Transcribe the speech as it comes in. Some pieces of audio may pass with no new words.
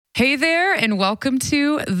Hey there, and welcome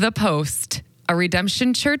to The Post, a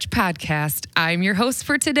Redemption Church podcast. I'm your host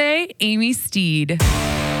for today, Amy Steed.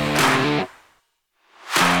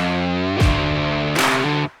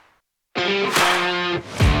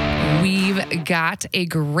 We've got a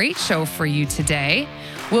great show for you today.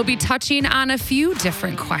 We'll be touching on a few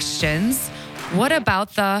different questions. What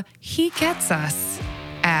about the He Gets Us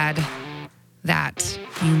ad that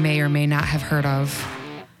you may or may not have heard of?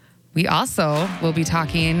 We also will be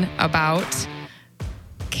talking about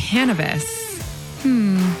cannabis.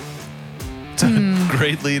 It's a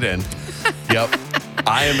great lead in. Yep.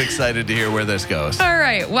 I am excited to hear where this goes. All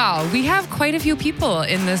right. Well, we have quite a few people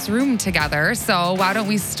in this room together. So why don't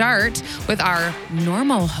we start with our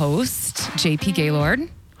normal host, JP Gaylord.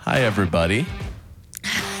 Hi, everybody.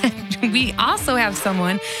 We also have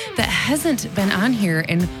someone that hasn't been on here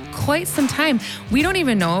in quite some time. We don't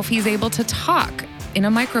even know if he's able to talk in a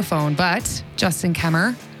microphone, but Justin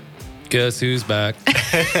Kemmer. Guess who's back?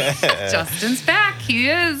 Justin's back. He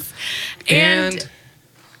is. And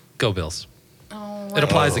go Bills. Oh, It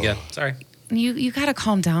applies again. Sorry. You got to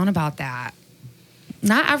calm down about that.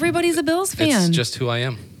 Not everybody's a Bills fan. It's just who I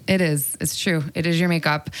am. It is. It's true. It is your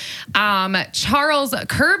makeup. Charles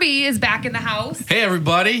Kirby is back in the house. Hey,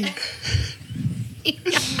 everybody.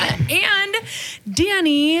 And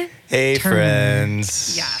Danny. Hey, Turner.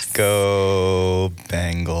 friends. Yes. Go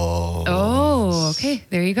Bengals. Oh, okay.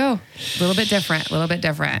 There you go. A little bit different.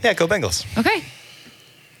 Yeah, go Bengals. Okay.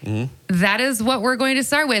 That is what we're going to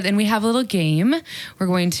start with. And we have a little game we're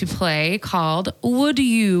going to play called Would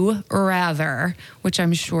You Rather, which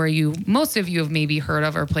I'm sure most of you have maybe heard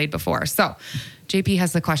of or played before. So JP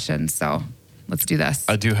has the questions. So let's do this.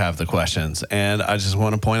 I do have the questions, and I just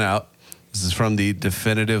want to point out this is from the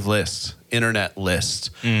definitive list, internet list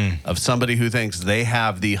of somebody who thinks they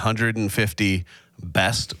have the 150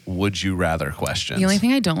 best would you rather questions. The only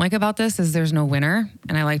thing I don't like about this is there's no winner,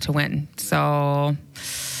 and I like to win. So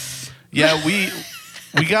yeah, we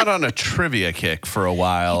got on a trivia kick for a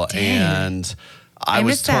while, and I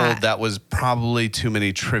was missed told that was probably too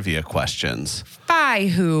many trivia questions. by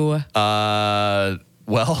who?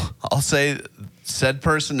 Well, I'll say said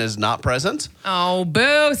person is not present. Oh,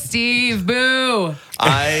 boo, Steve, boo.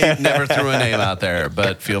 I never threw a name out there,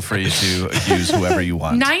 but feel free to accuse whoever you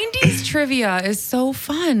want. 90s trivia is so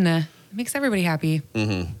fun. It makes everybody happy.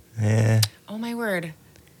 Yeah, Oh, my word.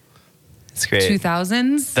 it's great.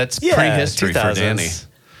 2000s? That's prehistory for 2000s. Danny.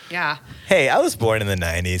 Yeah. Hey, I was born in the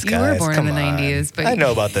 90s, guys. You were born in Come the on. 90s, but I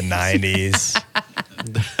know about the 90s.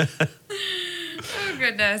 Oh,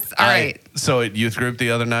 goodness. All right. So at youth group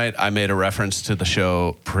the other night, I made a reference to the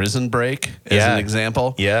show Prison Break as Yeah. an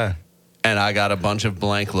example. Yeah, And I got a bunch of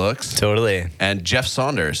blank looks. totally. And Jeff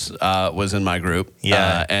Saunders was in my group.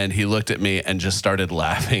 Yeah. And he looked at me and just started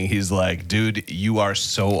laughing. He's like, dude, you are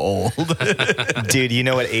so old. Dude, you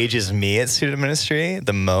know what ages me at student ministry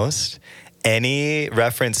the most? Any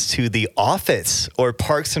reference to The Office or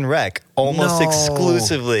Parks and Rec almost No.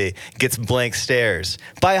 exclusively gets blank stares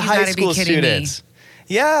by high gotta be school kidding me. students.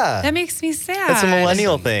 Yeah. That makes me sad. It's a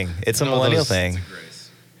millennial thing. It's a No, millennial those- thing.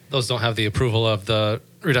 Those don't have the approval of the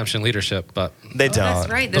Redemption leadership, but They Oh, don't. that's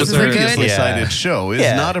right. This Those is a are Previously good. Yeah. cited show is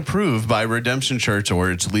Yeah. not approved by Redemption Church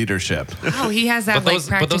or its leadership. Oh, he has that but those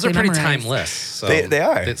like are pretty memorized. timeless. So They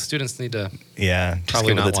are. the students need to Yeah. Just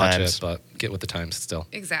probably go with not the watch times. it, but get with the times still.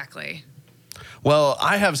 Exactly. Well,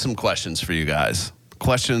 I have some questions for you guys.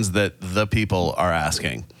 Questions that the people are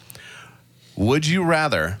asking. Would you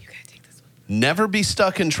rather You gotta take this one. never be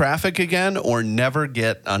stuck in traffic again or never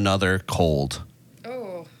get another cold?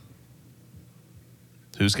 Oh.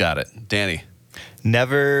 Who's got it? Danny.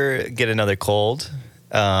 Never get another cold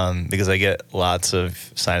because I get lots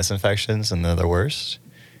of sinus infections and they're the worst.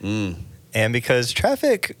 And because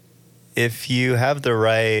traffic, if you have the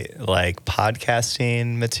right like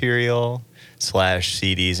podcasting material /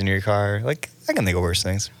 CDs in your car, like I can think of worse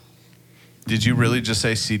things. Did you really just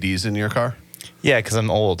say CDs in your car? Yeah, because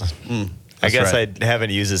I'm old. I that's guess right. I haven't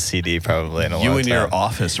used a CD probably in a long You time. and your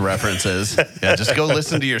Office references. Yeah, just go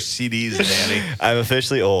listen to your CDs, Danny. I'm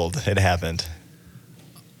officially old. It happened.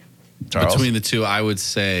 Charles? Between the two, I would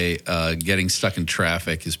say getting stuck in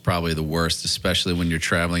traffic is probably the worst, especially when you're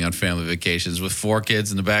traveling on family vacations with 4 kids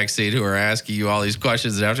in the backseat who are asking you all these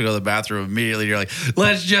questions and have to go to the bathroom immediately. You're like,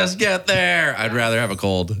 let's just get there. I'd rather have a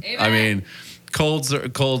cold. Amen. I mean,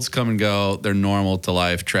 colds come and go. They're normal to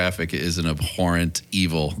life. Traffic is an abhorrent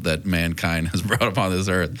evil that mankind has brought upon this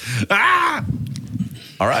earth. Ah!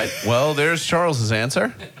 All right. Well, there's Charles's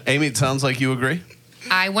answer. Amy, it sounds like you agree.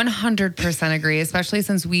 I 100% agree, especially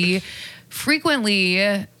since we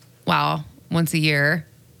frequently, well, once a year,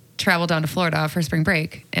 travel down to Florida for spring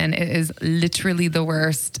break, and it is literally the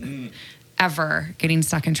worst ever getting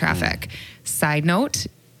stuck in traffic. Side note,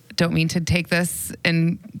 don't mean to take this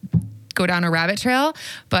and go down a rabbit trail,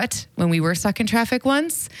 but when we were stuck in traffic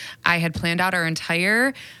once, I had planned out our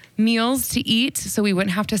entire meals to eat so we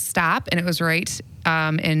wouldn't have to stop, and it was right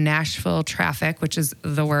in Nashville traffic, which is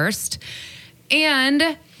the worst,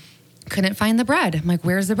 and couldn't find the bread. I'm like,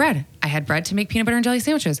 where's the bread? I had bread to make peanut butter and jelly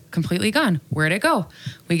sandwiches, completely gone. Where'd it go?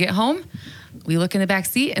 We get home, we look in the back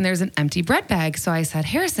seat, and there's an empty bread bag. So I said,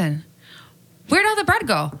 Harrison, where'd all the bread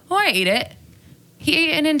go? Oh, I ate it. He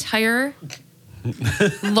ate an entire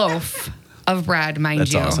loaf of bread, mind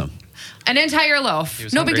That's you. awesome. An entire loaf. He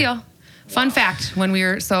was No big hungry. deal. Fun fact,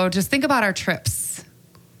 so just think about our trips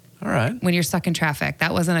All right. when you're stuck in traffic.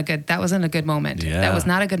 That wasn't a good moment. Yeah. That was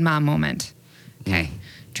not a good mom moment. Okay.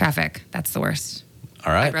 Traffic, that's the worst.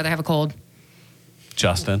 All right. I'd rather have a cold.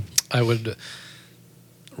 Justin. I would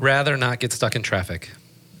rather not get stuck in traffic.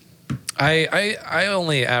 I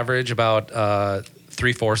only average about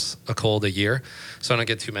 3/4 a cold a year, so I don't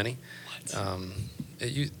get too many.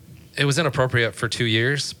 It was inappropriate for 2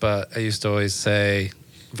 years, but I used to always say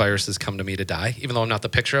viruses come to me to die. Even though I'm not the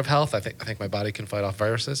picture of health, I think my body can fight off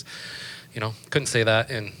viruses. Couldn't say that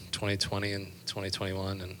in 2020 and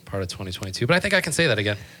 2021 and part of 2022, but I think I can say that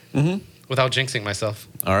again without jinxing myself.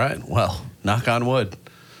 All right. Well, knock on wood.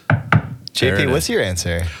 There it JP, is. what's your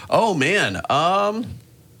answer? Oh man.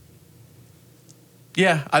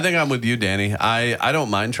 Yeah, I think I'm with you, Danny. I don't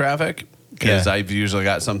mind traffic because Yeah. I've usually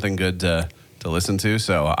got something good to listen to,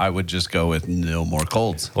 so I would just go with no more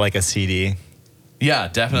colds. Like a CD? Yeah,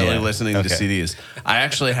 definitely Yeah, listening okay. to CDs. I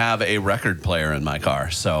actually have a record player in my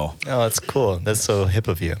car, so Oh, that's cool. That's so hip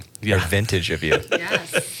of you. Yeah. Or vintage of you.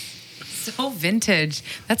 Yes. So vintage.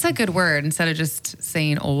 That's a good word instead of just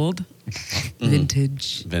saying old.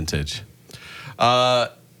 Vintage. vintage.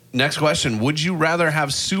 Next question. Would you rather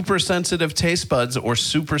have super sensitive taste buds or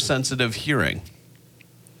super sensitive hearing?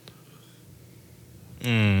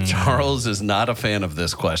 Charles is not a fan of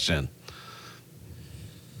this question.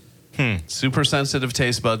 Super sensitive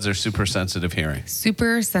taste buds or super sensitive hearing?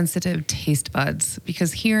 Super sensitive taste buds,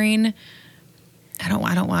 because hearing, I don't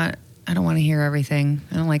want to hear everything.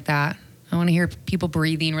 I don't like that. I want to hear people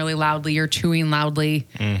breathing really loudly or chewing loudly.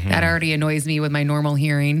 That already annoys me with my normal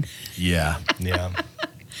hearing. Yeah. Yeah.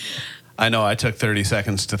 I know I took 30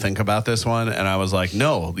 seconds to think about this one, and I was like,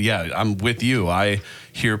 no, yeah, I'm with you. I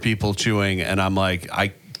hear people chewing, and I'm like,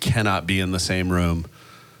 I cannot be in the same room.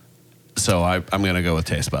 So I'm going to go with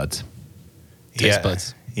taste buds. Taste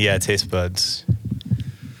buds. Yeah, taste buds.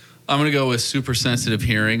 I'm going to go with super sensitive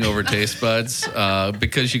hearing over taste buds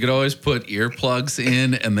because you could always put earplugs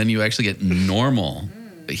in and then you actually get normal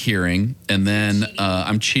hearing. And then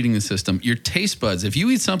I'm cheating the system. Your taste buds, if you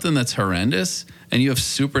eat something that's horrendous and you have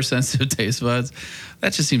super sensitive taste buds,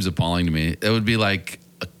 that just seems appalling to me. It would be like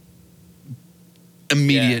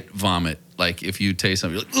immediate vomit. Like if you taste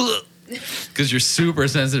something, you're like, ugh. Because you're super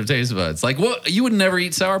sensitive taste buds. Like what? You would never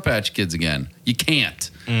eat Sour Patch Kids again. You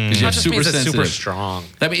can't. Because you That have just super means it's sensitive. super strong.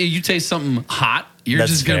 That means you taste something hot, you're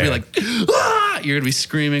That's just gonna be fair. like, ah! You're gonna be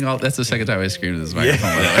screaming. That's the second time I screamed in this microphone.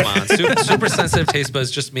 By the way. Come on. Super sensitive taste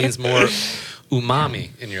buds just means more umami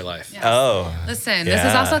in your life. Oh. Listen, this is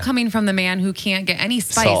Yeah. also coming from the man who can't get any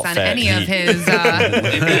spice Salt, on fat, any of heat. his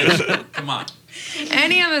Come on.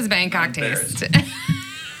 Bangkok taste.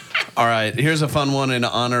 All right, here's a fun one in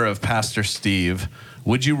honor of Pastor Steve.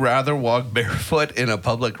 Would you rather walk barefoot in a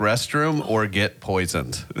public restroom or get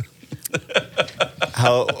poisoned?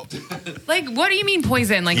 How? Like, what do you mean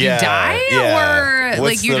poison? Like Yeah. you die, yeah. or What's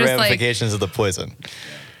like you the just like? ramifications of the poison?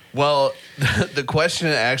 Well, the question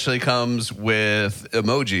actually comes with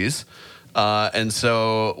emojis. And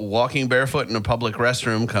so walking barefoot in a public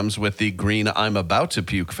restroom comes with the green I'm about to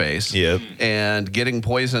puke face. Yep. And getting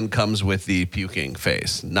poisoned comes with the puking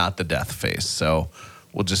face, not the death face. So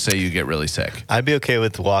we'll just say you get really sick. I'd be okay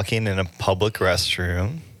with walking in a public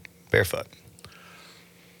restroom barefoot.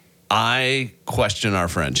 I question our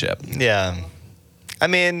friendship. Yeah. I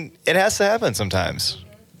mean, it has to happen sometimes.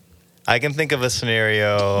 I can think of a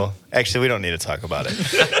scenario. Actually, we don't need to talk about it.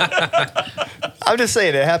 I'm just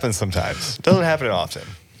saying it happens sometimes. It doesn't happen often.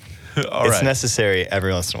 All It's right. necessary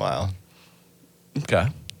every once in a while. Okay.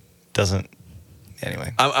 Doesn't.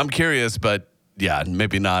 Anyway. I'm curious, but yeah,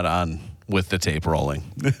 maybe not on with the tape rolling.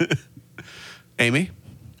 Amy?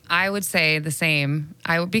 I would say the same.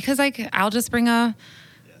 Because I'll just bring a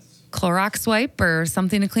Clorox wipe or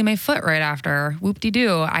something to clean my foot right after.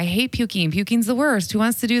 Whoop-de-doo. I hate puking. Puking's the worst. Who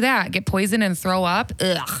wants to do that? Get poisoned and throw up?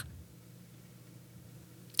 Ugh.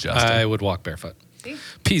 Justin. I would walk barefoot. See?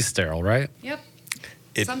 Pee's sterile, right? Yep.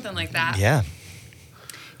 It- Something like that. Yeah.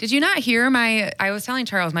 Did you not hear I was telling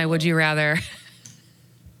Charles my would you rather.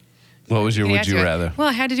 What was your He would had you to- rather? Well,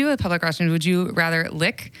 it had to do with public restrooms. Would you rather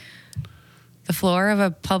lick the floor of a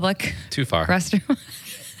public Too far. restroom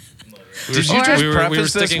Did you Or- just we were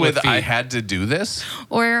preface this sticking with with I feet. had to do this?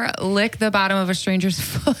 or lick the bottom of a stranger's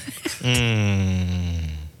foot?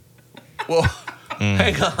 Well,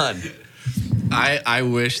 hang on. I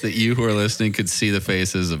wish that you who are listening could see the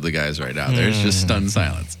faces of the guys right now. There's just stunned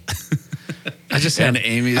silence. I just And have,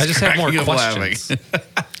 Amy is I just have more cracking up laughing. questions.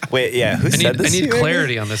 Wait, yeah. Who I said need, this? I to need you, Amy?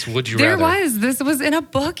 clarity on this. Would you There rather? was. This was in a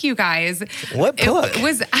book, you guys. What book? It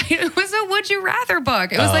was a would you rather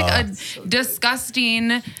book. It was like a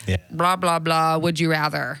disgusting Yeah. blah blah blah would you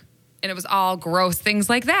rather. And it was all gross things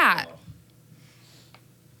like that.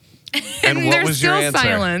 And what there's was your still answer?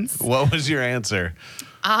 silence. What was your answer?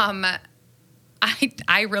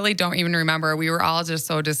 I really don't even remember. We were all just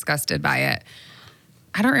so disgusted by it.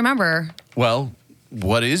 I don't remember. Well,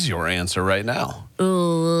 what is your answer right now?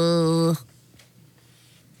 Ugh.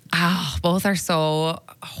 Oh, both are so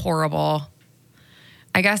horrible.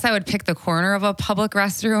 I guess I would pick the corner of a public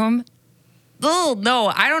restroom. Oh, no,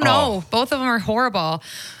 I don't know. Oh. Both of them are horrible.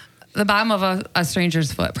 The bottom of a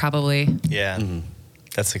stranger's foot, probably. Yeah.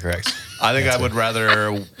 That's the correct. I think I would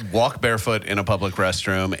rather walk barefoot in a public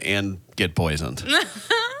restroom and get poisoned.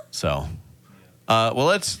 So, well,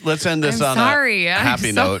 let's end this I'm on sorry. a happy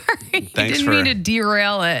I'm note. sorry. Thanks Didn't mean to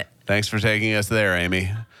derail it. Thanks for taking us there,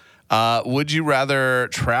 Amy. Would you rather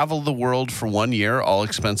travel the world for 1 year, all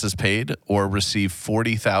expenses paid, or receive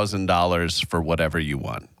 $40,000 for whatever you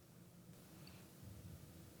want?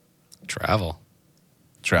 Travel.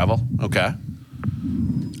 Travel? Okay.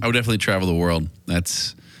 I would definitely travel the world.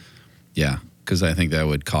 Because I think that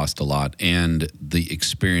would cost a lot. And the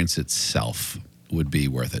experience itself would be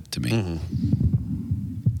worth it to me.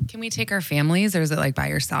 Can we take our families, or is it like by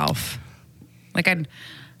yourself? Like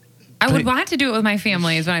I would want to do it with my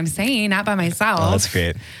family, is what I'm saying, not by myself. Oh, that's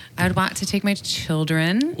great. I would want to take my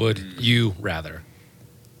children. Would you rather?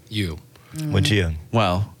 You. Would you?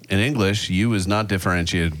 Well, in English, you is not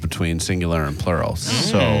differentiated between singular and plural.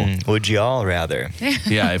 So, Would you all rather?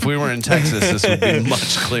 yeah, if we were in Texas, this would be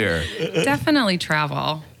much clearer. Definitely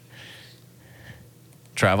travel.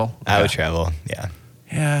 Travel? I would Okay. travel. Yeah.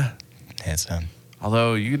 Yeah. Hands down.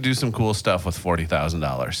 Although you could do some cool stuff with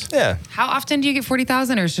 $40,000. Yeah. How often do you get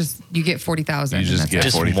 40,000, or it's just you get 40,000? You just get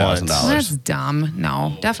Just $40,000. That's dumb.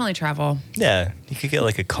 No, definitely travel. Yeah. You could get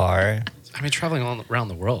like a car. I mean, traveling all around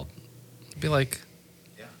the world. It'd be like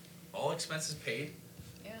All expenses paid?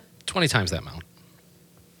 20 times that amount.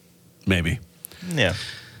 Maybe. Yeah.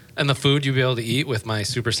 And the food you'd be able to eat with my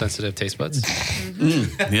super sensitive taste buds.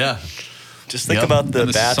 Yeah. Just think Yep. about the And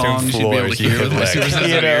the bathroom songs you'd be able floors to you hear could with my lick. super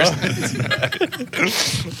You know?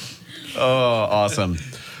 Oh, awesome.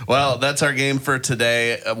 Well, that's our game for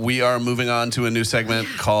today. We are moving on to a new segment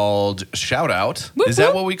called Shout Out. Whoop, Is that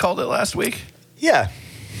whoop. what we called it last week? Yeah.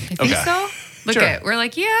 I think Okay. so. Look Sure. at, we're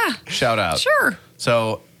like, yeah, Shout Out. sure.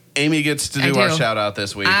 So Amy gets to I do our do. shout out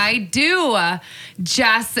this week. I do.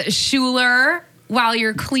 Jess Schuler, while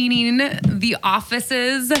you're cleaning the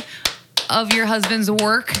offices of your husband's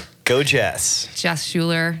work. Go Jess. Jess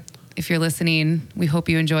Schuler, if you're listening, we hope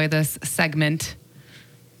you enjoy this segment.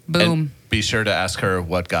 Boom. And be sure to ask her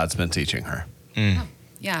what God's been teaching her.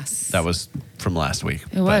 Yes. That was from last week.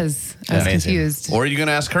 It was. I was Amazing. confused. Or you can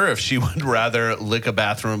ask her if she would rather lick a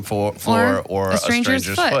bathroom floor or a stranger's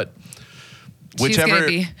foot. She's gonna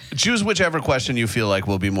be- Choose whichever question you feel like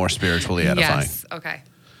will be more spiritually edifying. Yes. Okay.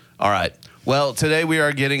 All right. Well, today we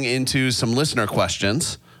are getting into some listener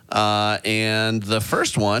questions. And the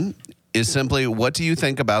first one is simply, what do you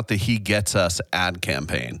think about the He Gets Us ad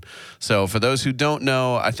campaign? So for those who don't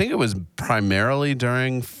know, I think it was primarily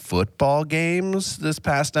during football games this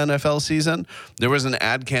past NFL season. There was an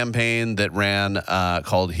ad campaign that ran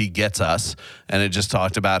called He Gets Us, and it just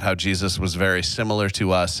talked about how Jesus was very similar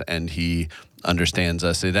to us and he understands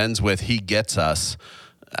us. It ends with He Gets Us.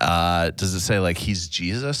 Does it say like He's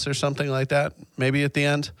Jesus or something like that? Maybe at the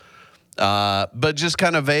end? But just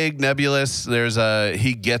kind of vague, nebulous. There's a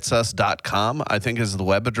hegetsus.com, I think is the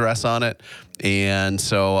web address on it. And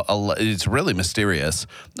so it's really mysterious.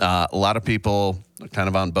 A lot of people are kind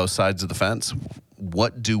of on both sides of the fence.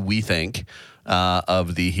 What do we think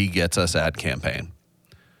of the He Gets Us ad campaign?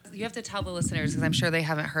 You have to tell the listeners, because I'm sure they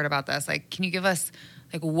haven't heard about this. Like, can you give us,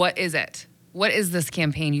 like, what is it? What is this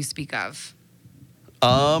campaign you speak of?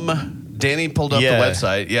 Danny pulled up Yeah. the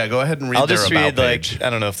website. Yeah, go ahead and read I'll their just about read page. like I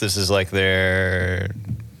don't know if this is like their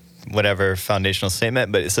whatever foundational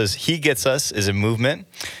statement, but it says He Gets Us is a movement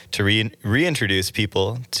to reintroduce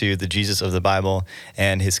people to the Jesus of the Bible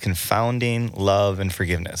and his confounding love and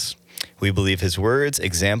forgiveness. We believe his words,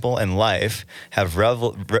 example, and life have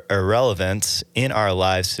relevance in our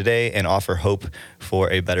lives today and offer hope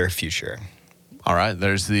for a better future. All right,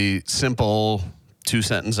 there's the simple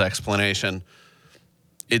 2-sentence explanation.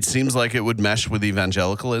 It seems like it would mesh with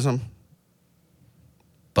evangelicalism,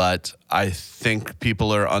 but I think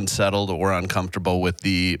people are unsettled or uncomfortable with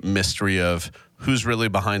the mystery of who's really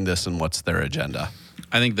behind this and what's their agenda.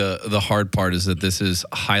 I think the hard part is that this is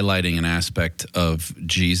highlighting an aspect of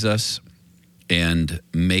Jesus and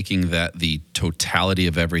making that the totality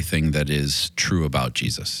of everything that is true about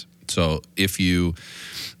Jesus. So the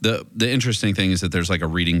interesting thing is that there's like a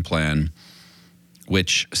reading plan,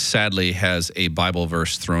 which sadly has a Bible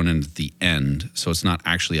verse thrown in at the end. So it's not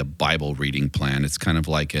actually a Bible reading plan. It's kind of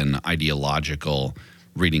like an ideological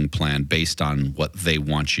reading plan based on what they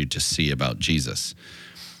want you to see about Jesus,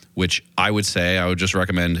 which I would just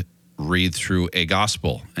recommend read through a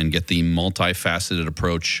gospel and get the multifaceted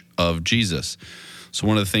approach of Jesus. So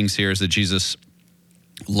one of the things here is that Jesus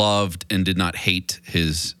loved and did not hate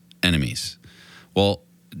his enemies. Well,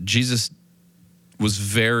 Jesus was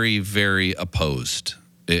very, very opposed.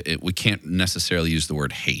 We can't necessarily use the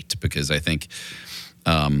word hate because I think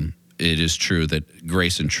it is true that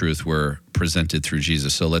grace and truth were presented through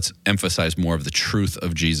Jesus. So let's emphasize more of the truth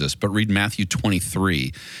of Jesus. But read Matthew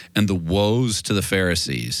 23 and the woes to the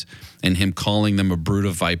Pharisees and him calling them a brood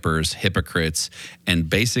of vipers, hypocrites, and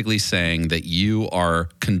basically saying that you are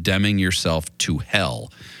condemning yourself to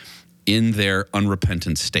hell in their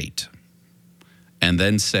unrepentant state. And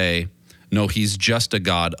then say, no, he's just a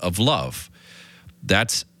God of love.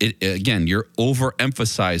 That's it. Again, you're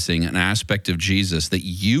overemphasizing an aspect of Jesus that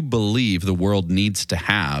you believe the world needs to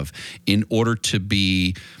have in order to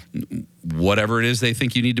be whatever it is they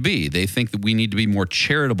think you need to be. They think that we need to be more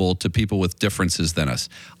charitable to people with differences than us.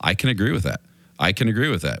 I can agree with that.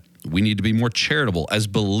 We need to be more charitable as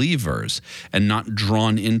believers and not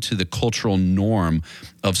drawn into the cultural norm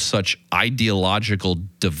of such ideological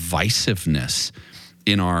divisiveness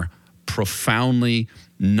in our profoundly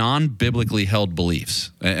non-biblically held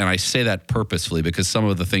beliefs. And I say that purposefully because some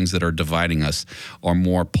of the things that are dividing us are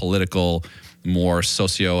more political, more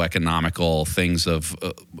socioeconomical things of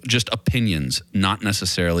just opinions, not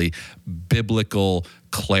necessarily biblical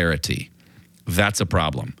clarity. That's a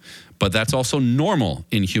problem. But that's also normal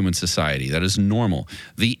in human society. That is normal.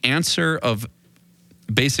 The answer of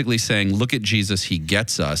basically saying, look at Jesus, he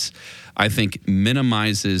gets us, I think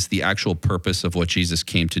minimizes the actual purpose of what Jesus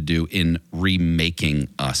came to do in remaking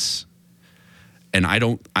us. And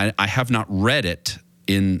I have not read it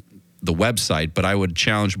in the website, but I would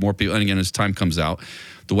challenge more people. And again, as time comes out,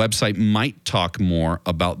 the website might talk more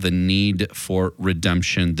about the need for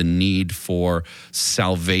redemption, the need for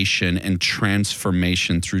salvation and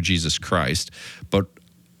transformation through Jesus Christ. But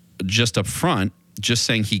just up front, just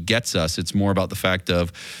saying he gets us, it's more about the fact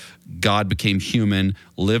of God became human,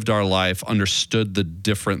 lived our life, understood the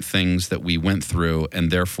different things that we went through,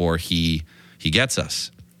 and therefore he gets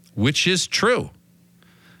us, which is true.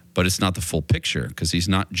 But it's not the full picture because he's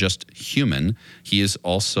not just human. He is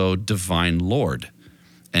also divine Lord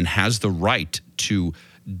and has the right to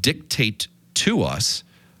dictate to us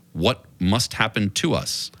what must happen to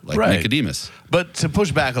us, like right. Nicodemus. But to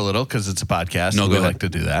push back a little, because it's a podcast, we like to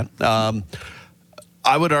do that.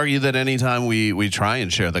 I would argue that anytime we try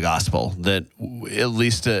and share the gospel, that at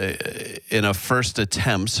least in a first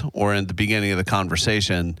attempt or in the beginning of the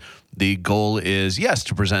conversation, the goal is, yes,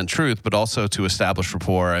 to present truth, but also to establish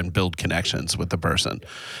rapport and build connections with the person.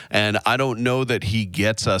 And I don't know that he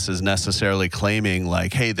gets us as necessarily claiming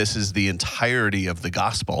like, hey, this is the entirety of the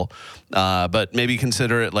gospel, but maybe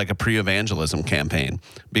consider it like a pre-evangelism campaign,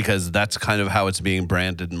 because that's kind of how it's being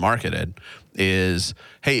branded and marketed is,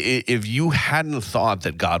 hey, if you hadn't thought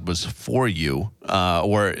that God was for you,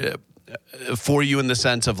 or for you in the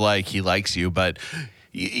sense of like he likes you, but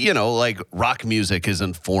you know, like rock music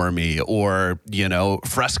isn't for me, or, you know,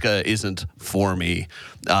 Fresca isn't for me.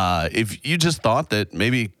 If you just thought that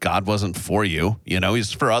maybe God wasn't for you, you know,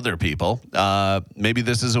 he's for other people, maybe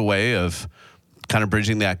this is a way of kind of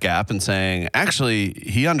bridging that gap and saying, actually,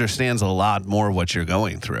 he understands a lot more what you're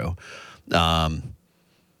going through.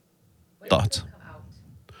 Thoughts?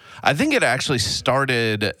 I think it actually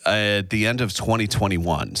started at the end of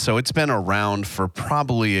 2021. So it's been around for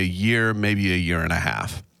probably a year, maybe a year and a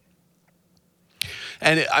half.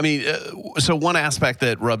 And I mean, so one aspect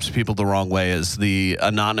that rubs people the wrong way is the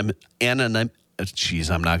anonymity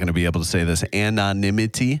I'm not going to be able to say this,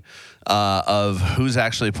 anonymity of who's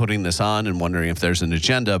actually putting this on and wondering if there's an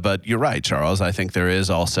agenda. But you're right, Charles. I think there is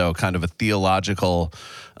also kind of a theological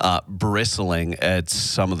bristling at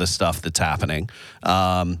some of the stuff that's happening.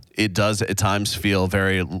 It does at times feel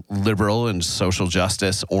very liberal and social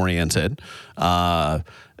justice oriented. The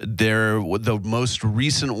most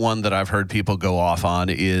recent one that I've heard people go off on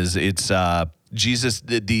is Jesus.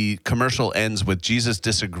 The commercial ends with Jesus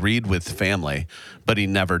disagreed with family, but he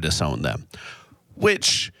never disowned them,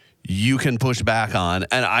 which you can push back on.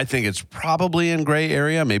 And I think it's probably in gray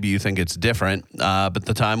area. Maybe you think it's different. But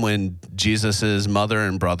the time when Jesus's mother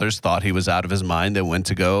and brothers thought he was out of his mind, they went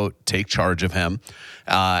to go take charge of him.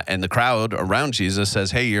 And the crowd around Jesus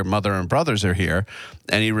says, hey, your mother and brothers are here.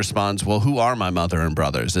 And he responds, well, who are my mother and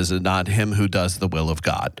brothers? Is it not him who does the will of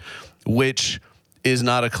God? Which is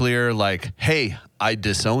not a clear, like, hey, I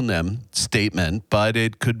disown them statement, but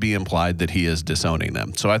it could be implied that he is disowning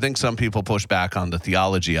them. So I think some people push back on the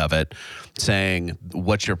theology of it, saying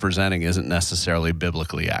what you're presenting isn't necessarily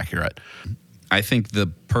biblically accurate. I think the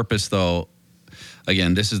purpose, though,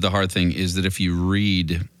 again, this is the hard thing, is that if you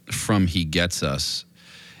read from He Gets Us,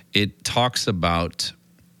 it talks about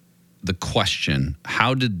the question,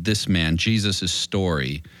 how did this man, Jesus'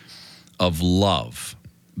 story of love,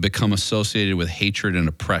 become associated with hatred and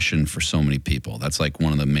oppression for so many people? That's like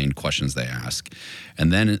one of the main questions they ask. And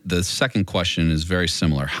then the second question is very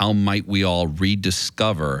similar. How might we all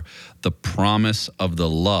rediscover the promise of the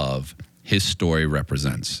love his story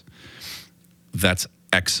represents? That's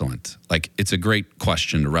excellent. Like, it's a great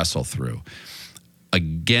question to wrestle through.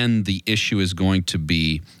 Again, the issue is going to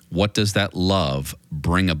be, what does that love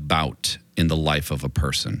bring about in the life of a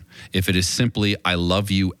person? If it is simply, I love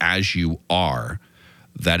you as you are,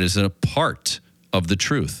 that is a part of the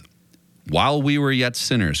truth. While we were yet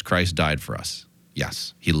sinners, Christ died for us.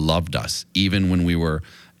 Yes, he loved us, even when we were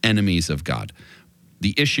enemies of God.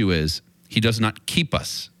 The issue is, he does not keep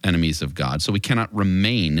us enemies of God, so we cannot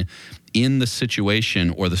remain in the situation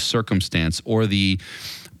or the circumstance or the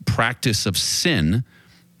practice of sin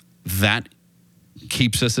that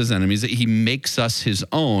keeps us as enemies. He makes us his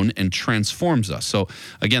own and transforms us. So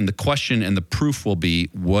again, the question and the proof will be,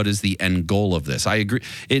 what is the end goal of this? I agree.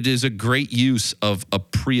 It is a great use of a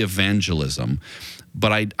pre-evangelism,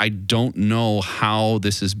 but I don't know how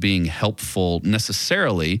this is being helpful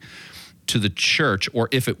necessarily to the church, or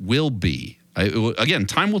if it will be. Again,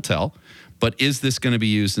 time will tell. But is this going to be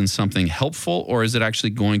used in something helpful, or is it actually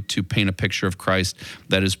going to paint a picture of Christ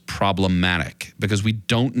that is problematic? Because we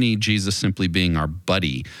don't need Jesus simply being our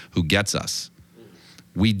buddy who gets us.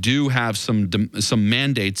 We do have some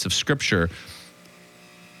mandates of Scripture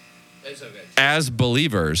as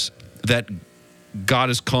believers that God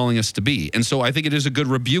is calling us to be. And so I think it is a good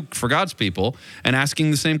rebuke for God's people and asking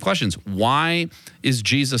the same questions. Why is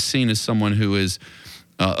Jesus seen as someone who is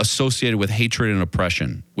associated with hatred and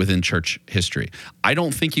oppression within church history? I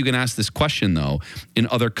don't think you can ask this question, though, in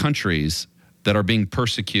other countries that are being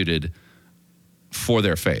persecuted for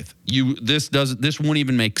their faith. This won't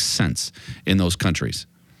even make sense in those countries.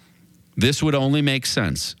 This would only make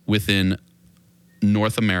sense within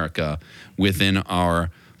North America, within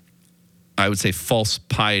our, I would say, false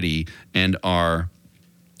piety and our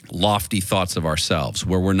lofty thoughts of ourselves,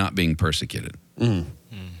 where we're not being persecuted. Mm.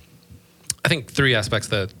 I think three aspects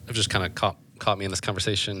that have just kind of caught me in this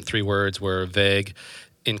conversation. Three words were vague,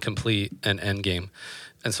 incomplete, and endgame.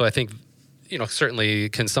 And so I think, certainly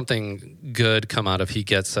can something good come out of He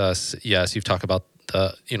Gets Us? Yes, you've talked about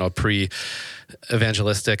the,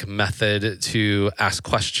 pre-evangelistic method to ask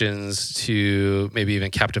questions, to maybe even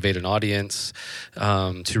captivate an audience,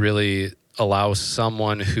 to really allow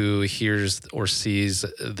someone who hears or sees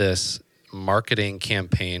this marketing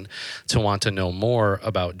campaign to want to know more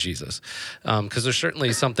about Jesus. Because there's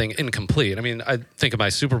certainly something incomplete. I mean, I think of my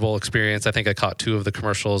Super Bowl experience. I think I caught two of the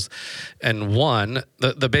commercials. And one,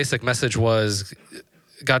 the basic message was,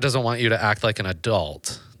 God doesn't want you to act like an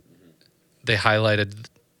adult. They highlighted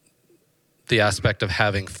the aspect of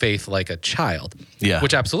having faith like a child,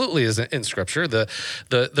 which absolutely is in Scripture.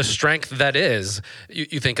 The strength that is,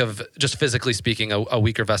 you think of, just physically speaking, a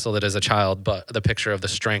weaker vessel that is a child, but the picture of the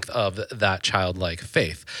strength of that childlike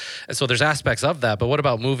faith. And so there's aspects of that, but what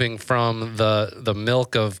about moving from the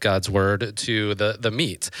milk of God's word to the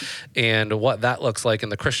meat, and what that looks like in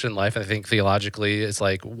the Christian life? I think theologically, it's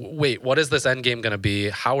like, wait, what is this end game going to be?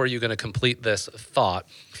 How are you going to complete this thought?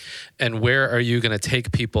 And where are you going to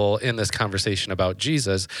take people in this conversation about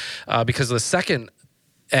Jesus? Because the second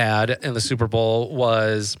ad in the Super Bowl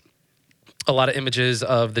was a lot of images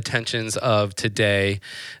of the tensions of today,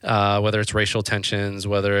 whether it's racial tensions,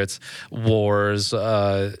 whether it's wars,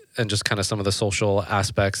 and just kind of some of the social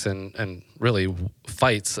aspects and really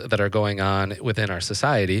fights that are going on within our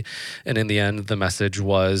society. And in the end, the message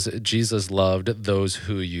was Jesus loved those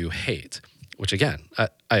who you hate, which again,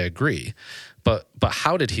 I agree. But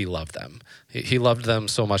how did he love them? He loved them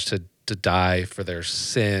so much to die for their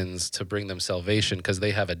sins, to bring them salvation because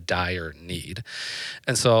they have a dire need.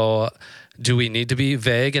 And so do we need to be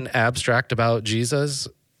vague and abstract about Jesus?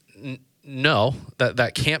 No,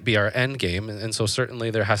 that can't be our end game. And so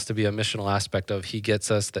certainly there has to be a missional aspect of he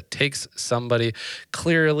gets us that takes somebody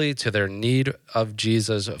clearly to their need of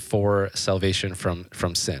Jesus for salvation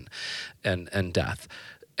from sin and death.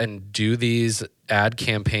 And do these ad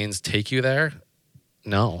campaigns take you there?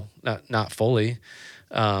 No, not fully.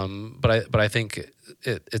 But I think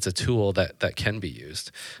it's a tool that can be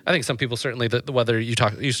used. I think some people certainly, whether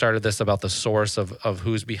you started this about the source of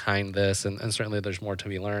who's behind this, and certainly there's more to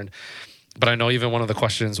be learned. But I know even one of the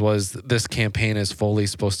questions was this campaign is fully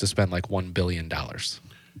supposed to spend like $1 billion.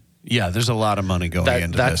 Yeah, there's a lot of money going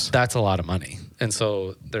into this. That's a lot of money. And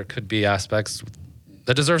so there could be aspects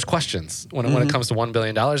that deserves questions when it comes to $1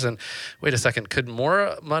 billion. And wait a second, could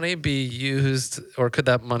more money be used, or could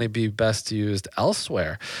that money be best used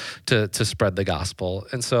elsewhere to spread the gospel?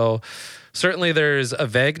 And so certainly there's a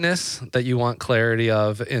vagueness that you want clarity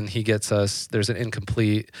of, and he gets us. There's an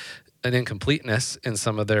incompleteness in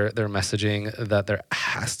some of their messaging, that there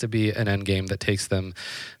has to be an end game that takes them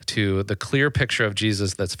to the clear picture of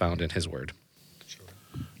Jesus that's found in his word.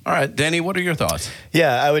 All right, Danny, what are your thoughts?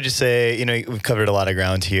 Yeah, I would just say, we've covered a lot of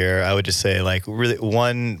ground here. I would just say, like, really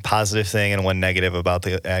one positive thing and one negative about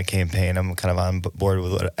the ad campaign. I'm kind of on board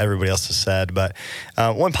with what everybody else has said. But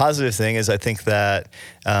one positive thing is I think that,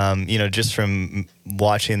 just from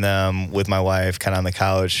watching them with my wife kind of on the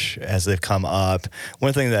couch as they've come up,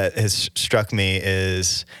 one thing that has struck me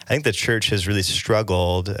is I think the church has really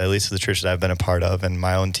struggled, at least the church that I've been a part of and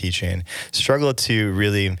my own teaching, struggled to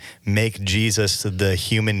really make Jesus the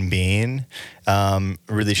human being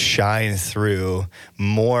really shine through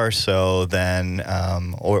more so than,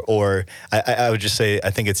 or I would just say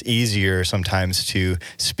I think it's easier sometimes to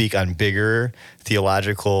speak on bigger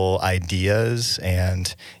theological ideas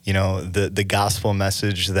and the gospel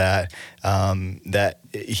message that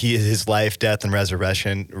his life, death, and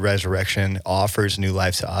resurrection offers new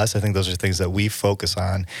life to us. I think those are things that we focus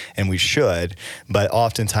on, and we should. But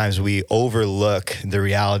oftentimes we overlook the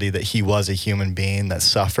reality that he was a human being that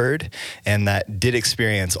suffered and that did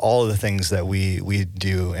experience all of the things that we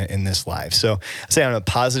do in this life. So I say on a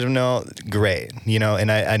positive note, great.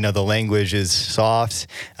 And I know the language is soft.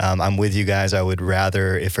 I'm with you guys. I would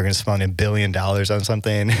rather, if we're going to spend $1 billion on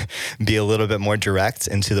something, be a little bit more direct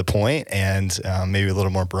and to the point, and maybe a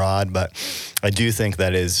little more broad. But I do think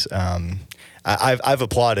that is I've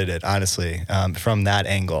applauded it, honestly, from that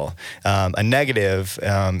angle. A negative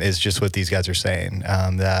is just what these guys are saying,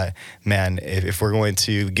 that, man, if we're going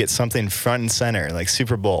to get something front and center, like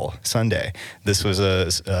Super Bowl Sunday, this was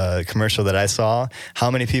a commercial that I saw.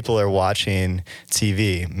 How many people are watching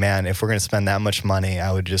TV? Man, if we're going to spend that much money,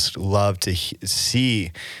 I would just love to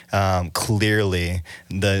see clearly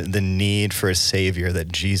the need for a Savior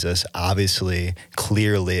that Jesus obviously,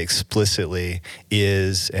 clearly, explicitly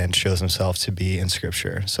is and shows himself to be in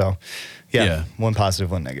Scripture. So, yeah, one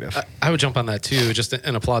positive, one negative. I would jump on that too, just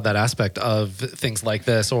and applaud that aspect of things like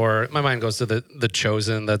this. Or my mind goes to the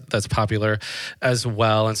Chosen that's popular as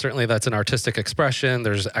well, and certainly that's an artistic expression.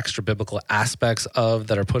 There's extra biblical aspects of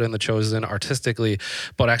that are put in the Chosen artistically.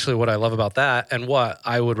 But actually, what I love about that, and what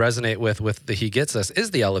I would resonate with the He Gets Us,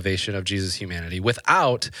 is the elevation of Jesus' humanity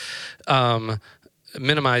without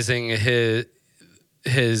minimizing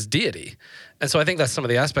his deity. And so I think that's some of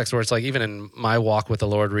the aspects where it's like, even in my walk with the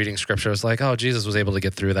Lord reading Scripture, it's like, oh, Jesus was able to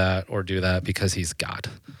get through that or do that because he's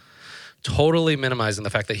God. Totally minimizing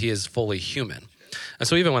the fact that he is fully human. And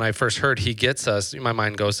so even when I first heard He Gets Us, my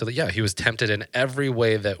mind goes to he was tempted in every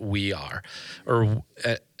way that we are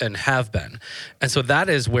and have been. And so that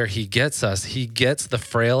is where he gets us. He gets the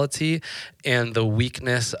frailty and the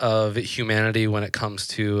weakness of humanity when it comes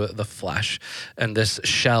to the flesh and this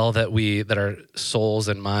shell that our souls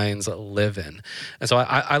and minds live in. And so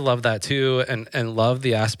I love that too, and love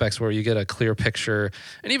the aspects where you get a clear picture,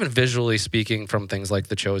 and even visually speaking, from things like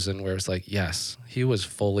The Chosen, where it's like, yes, he was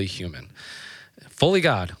fully human. Fully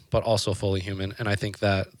God, but also fully human. And I think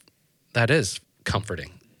that is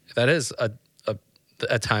comforting. That is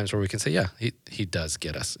at times where we can say, he does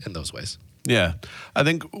get us in those ways. Yeah. I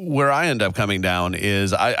think where I end up coming down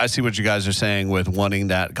is I see what you guys are saying with wanting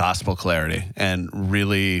that gospel clarity and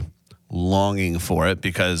really longing for it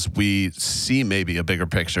because we see maybe a bigger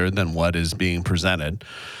picture than what is being presented.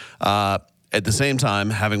 At the same time,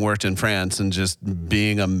 having worked in France and just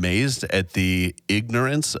being amazed at the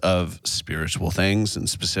ignorance of spiritual things and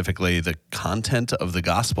specifically the content of the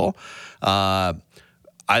gospel, I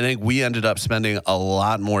think we ended up spending a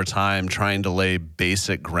lot more time trying to lay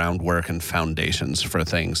basic groundwork and foundations for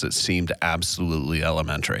things that seemed absolutely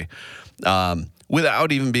elementary.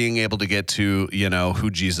 Without even being able to get to,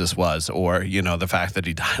 who Jesus was or, the fact that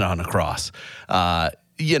he died on a cross.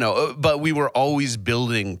 But we were always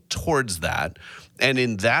building towards that. And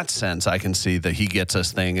in that sense, I can see the He Gets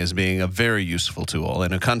Us thing as being a very useful tool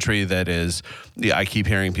in a country that is, I keep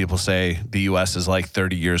hearing people say the U.S. is like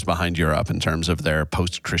 30 years behind Europe in terms of their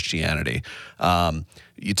post-Christianity.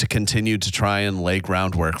 To continue to try and lay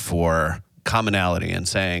groundwork for commonality and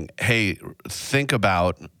saying, hey, think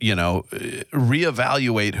about,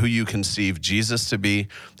 reevaluate who you conceive Jesus to be,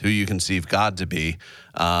 who you conceive God to be,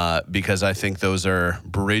 because I think those are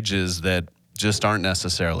bridges that just aren't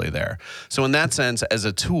necessarily there. So in that sense, as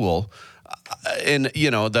a tool, and,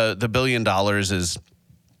 the $1 billion is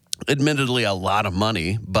admittedly a lot of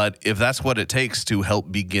money, but if that's what it takes to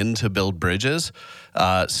help begin to build bridges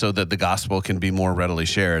so that the gospel can be more readily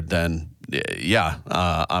shared, then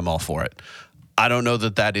I'm all for it. I don't know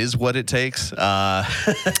that is what it takes.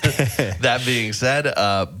 That being said,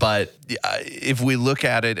 but if we look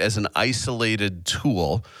at it as an isolated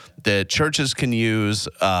tool that churches can use,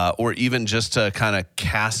 or even just to kind of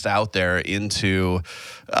cast out there into,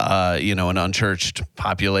 an unchurched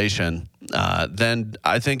population, then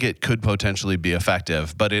I think it could potentially be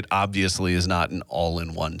effective. But it obviously is not an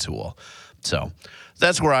all-in-one tool. So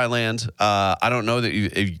that's where I land. I don't know that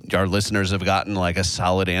if our listeners have gotten like a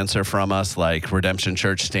solid answer from us, like Redemption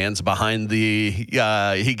Church stands behind the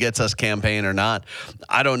He Gets Us campaign or not.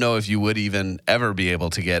 I don't know if you would even ever be able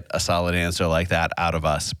to get a solid answer like that out of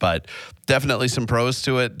us, but definitely some pros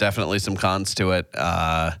to it, definitely some cons to it.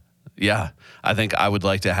 I think I would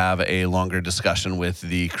like to have a longer discussion with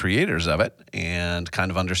the creators of it and kind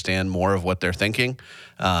of understand more of what they're thinking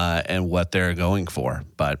and what they're going for.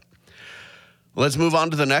 But let's move on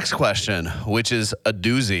to the next question, which is a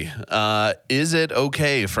doozy. Is it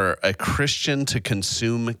okay for a Christian to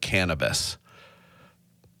consume cannabis?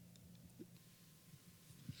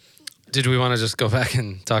 Did we want to just go back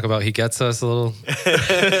and talk about He Gets Us a little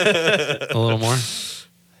more?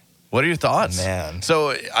 What are your thoughts? Man.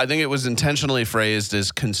 So I think it was intentionally phrased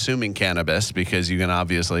as consuming cannabis because you can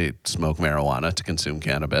obviously smoke marijuana to consume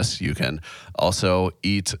cannabis. You can also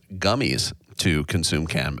eat gummies to consume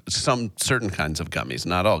cannabis, some certain kinds of gummies,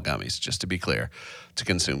 not all gummies, just to be clear, to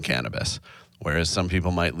consume cannabis. Whereas some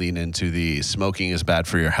people might lean into the smoking is bad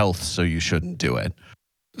for your health, so you shouldn't do it.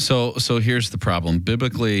 So here's the problem.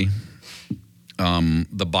 Biblically,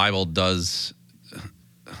 the Bible does,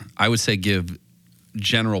 I would say, give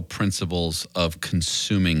general principles of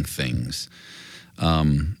consuming things.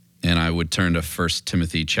 And I would turn to 1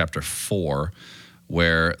 Timothy chapter 4,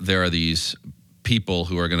 where there are these people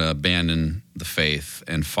who are going to abandon the faith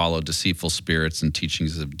and follow deceitful spirits and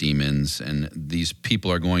teachings of demons. And these people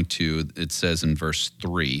are going to, it says in verse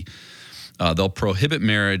 3, they'll prohibit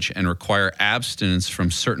marriage and require abstinence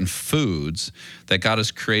from certain foods that God has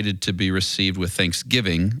created to be received with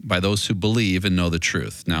thanksgiving by those who believe and know the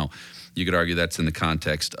truth. Now, you could argue that's in the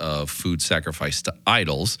context of food sacrificed to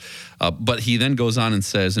idols. But he then goes on and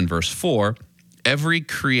says in verse 4, every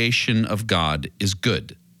creation of God is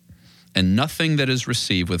good, and nothing that is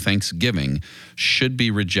received with thanksgiving should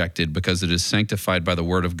be rejected because it is sanctified by the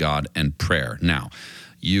word of God and prayer. Now,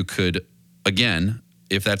 you could, again,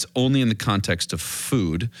 if that's only in the context of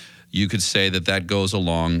food, you could say that that goes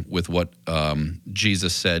along with what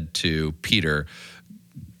Jesus said to Peter,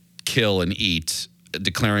 kill and eat,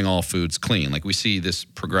 declaring all foods clean. Like we see this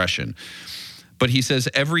progression. But he says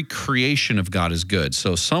every creation of God is good.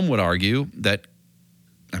 So some would argue that,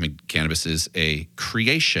 cannabis is a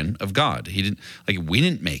creation of God. We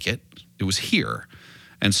didn't make it. It was here.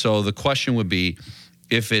 And so the question would be,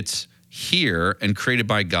 if it's here and created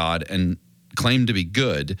by God and claimed to be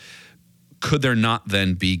good, could there not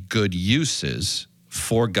then be good uses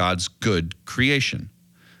for God's good creation?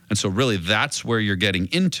 And so really that's where you're getting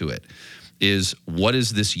into it, is what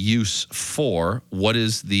is this use for? What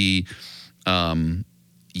is the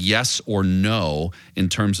yes or no in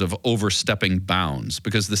terms of overstepping bounds?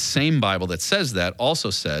 Because the same Bible that says that also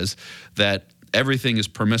says that everything is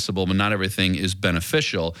permissible, but not everything is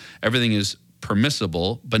beneficial. Everything is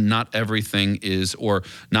permissible, but not everything is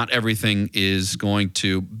going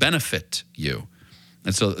to benefit you.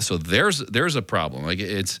 And so there's a problem. Like,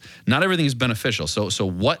 it's not everything is beneficial. So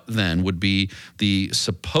what then would be the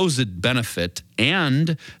supposed benefit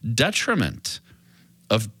and detriment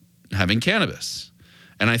of having cannabis?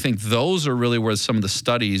 And I think those are really where some of the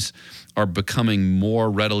studies are becoming more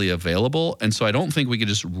readily available. And so I don't think we could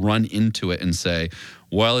just run into it and say,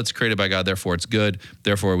 well, it's created by God, therefore it's good,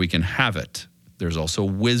 therefore we can have it. There's also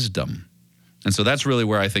wisdom. And so that's really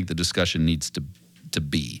where I think the discussion needs to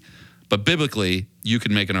be. But biblically, you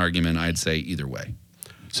can make an argument, I'd say, either way.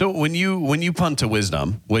 So when you punt to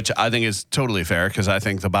wisdom, which I think is totally fair, because I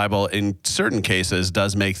think the Bible in certain cases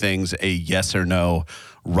does make things a yes or no,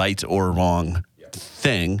 right or wrong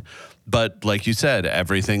thing. But like you said,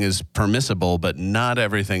 everything is permissible, but not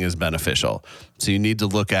everything is beneficial. So you need to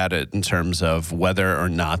look at it in terms of whether or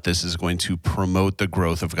not this is going to promote the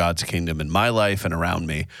growth of God's kingdom in my life and around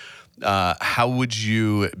me. How would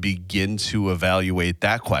you begin to evaluate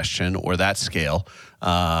that question or that scale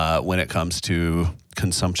when it comes to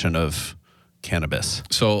consumption of cannabis?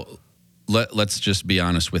 So let's just be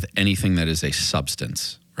honest with anything that is a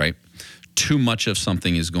substance, right? Too much of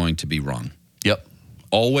something is going to be wrong. Yep.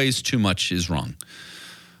 Always too much is wrong.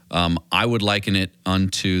 I would liken it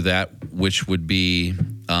unto that which would be,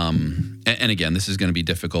 and again, this is going to be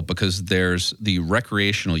difficult because there's the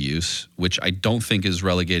recreational use, which I don't think is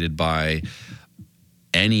relegated by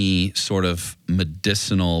any sort of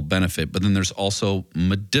medicinal benefit, but then there's also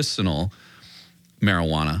medicinal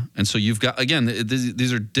marijuana. And so you've got, again,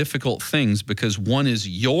 these are difficult things because one is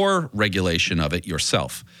your regulation of it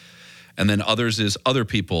yourself. And then others is other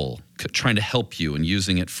people trying to help you and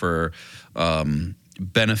using it for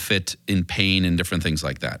benefit in pain and different things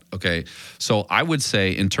like that. Okay. So I would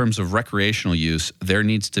say in terms of recreational use, there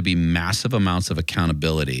needs to be massive amounts of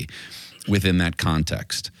accountability within that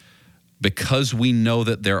context. Because we know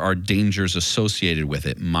that there are dangers associated with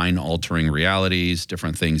it, mind-altering realities,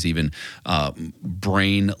 different things, even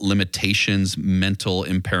brain limitations, mental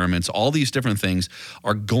impairments, all these different things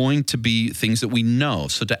are going to be things that we know.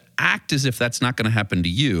 So to act as if that's not going to happen to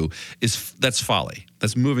you, that's folly.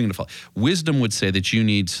 That's moving to folly. Wisdom would say that you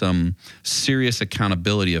need some serious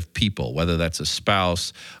accountability of people, whether that's a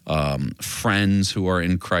spouse, friends who are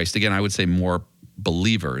in Christ. Again, I would say more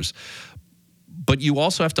believers. But you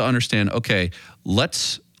also have to understand, okay,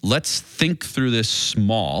 let's think through this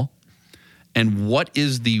small, and what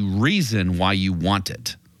is the reason why you want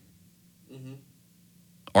it? Mm-hmm.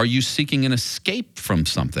 Are you seeking an escape from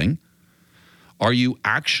something? Are you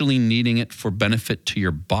actually needing it for benefit to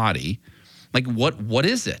your body? Like, what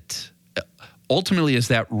is it? Ultimately, is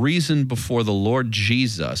that reason before the Lord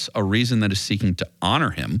Jesus a reason that is seeking to honor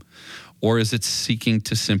him, or is it seeking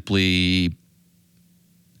to simply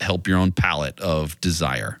help your own palette of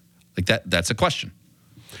desire? Like that's a question.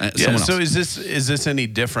 Yeah. So is this any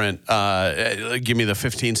different? Give me the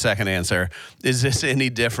 15-second answer. Is this any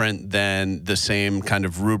different than the same kind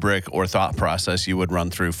of rubric or thought process you would run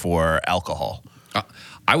through for alcohol?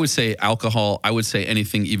 I would say alcohol. I would say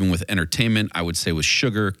anything, even with entertainment. I would say with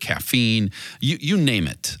sugar, caffeine, you name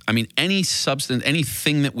it. I mean, any substance,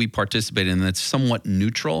 anything that we participate in that's somewhat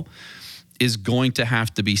neutral is going to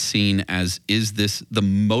have to be seen as, is this the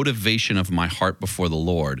motivation of my heart before the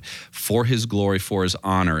Lord for his glory, for his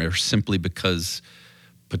honor, or simply because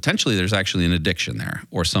potentially there's actually an addiction there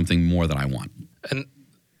or something more that I want? And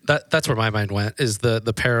that's where my mind went, is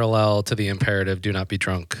the parallel to the imperative, do not be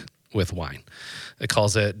drunk with wine. It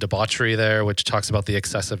calls it debauchery there, which talks about the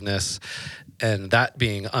excessiveness and that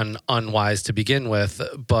being unwise to begin with.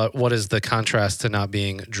 But what is the contrast to not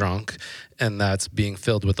being drunk? And that's being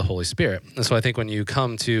filled with the Holy Spirit. And so I think when you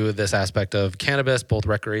come to this aspect of cannabis, both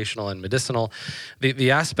recreational and medicinal,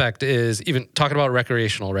 the aspect is, even talking about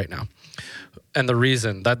recreational right now, and the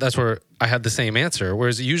reason that's where I had the same answer.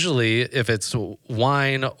 Whereas usually if it's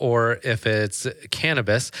wine or if it's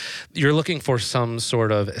cannabis, you're looking for some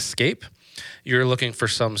sort of escape. You're looking for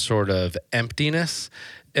some sort of emptiness.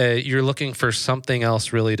 You're looking for something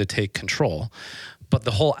else really to take control. But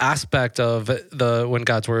the whole aspect of when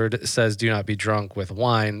God's word says, do not be drunk with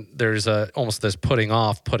wine, there's almost this putting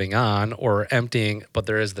off, putting on, or emptying, but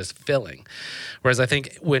there is this filling. Whereas I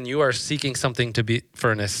think when you are seeking something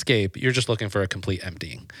for an escape, you're just looking for a complete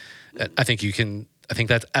emptying. I think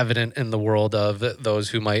that's evident in the world of those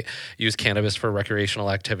who might use cannabis for recreational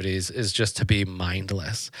activities, is just to be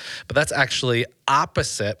mindless. But that's actually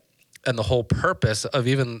opposite, and the whole purpose of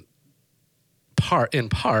even in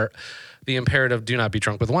part, the imperative, do not be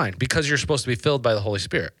drunk with wine, because you're supposed to be filled by the Holy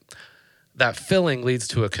Spirit. That filling leads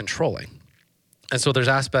to a controlling. And so there's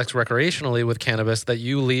aspects recreationally with cannabis that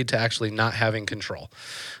you lead to actually not having control.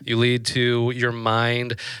 You lead to your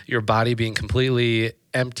mind, your body being completely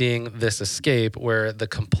emptying this escape where the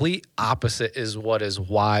complete opposite is what is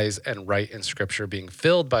wise and right in Scripture, being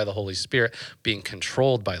filled by the Holy Spirit, being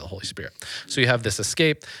controlled by the Holy Spirit. So you have this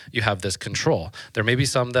escape, you have this control. There may be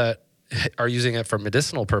some that are using it for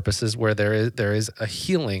medicinal purposes where there is a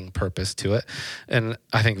healing purpose to it. And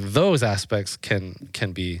I think those aspects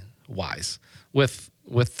can be wise with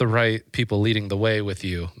the right people leading the way with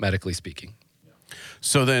you, medically speaking.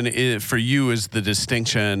 So then for you is the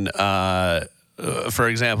distinction, for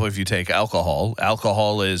example, if you take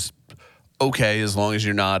alcohol is okay as long as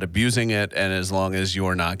you're not abusing it and as long as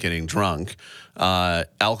you're not getting drunk.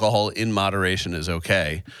 Alcohol in moderation is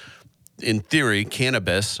okay. In theory,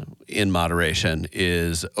 cannabis in moderation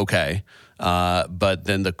is okay. But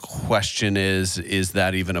then the question is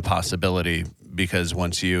that even a possibility? Because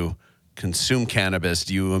once you consume cannabis,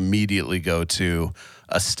 you immediately go to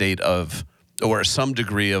a state of, or some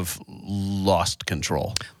degree of lost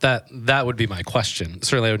control. That would be my question.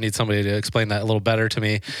 Certainly I would need somebody to explain that a little better to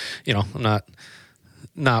me. You know, I'm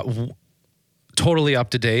not totally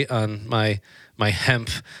up to date on my hemp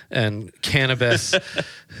and cannabis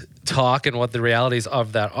talk and what the realities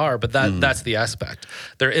of that are, but that's the aspect.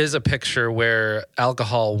 There is a picture where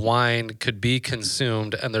alcohol, wine could be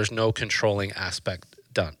consumed and there's no controlling aspect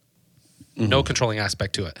done. Mm-hmm. No controlling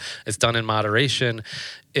aspect to it. It's done in moderation.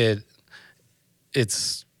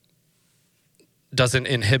 It's doesn't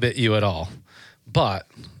inhibit you at all. But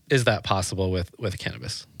is that possible with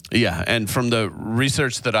cannabis? Yeah, and from the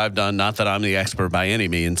research that I've done, not that I'm the expert by any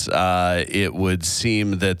means, it would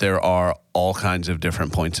seem that there are all kinds of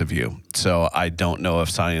different points of view. So I don't know if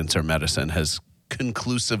science or medicine has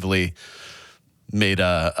conclusively made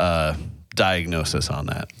a diagnosis on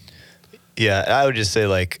that. Yeah, I would just say,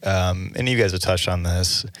 like, and you guys have touched on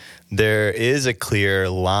this, there is a clear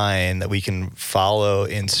line that we can follow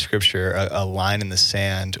in Scripture, a line in the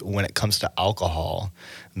sand when it comes to alcohol,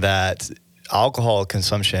 that alcohol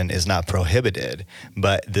consumption is not prohibited,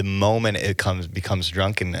 but the moment it becomes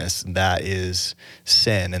drunkenness, that is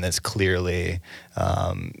sin, and that's clearly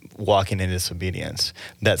walking in disobedience.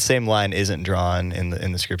 That same line isn't drawn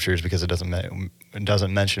in the Scriptures because it doesn't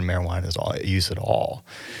mention marijuana use at all.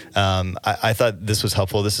 I thought this was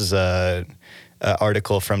helpful. This is a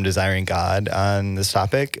article from Desiring God on this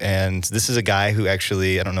topic, and this is a guy who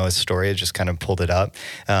actually, I don't know his story, I just kind of pulled it up,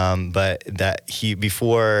 but that he,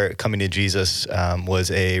 before coming to Jesus, was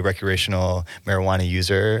a recreational marijuana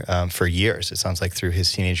user for years. It sounds like through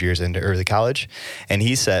his teenage years into early college, and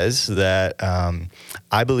he says that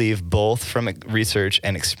I believe both from research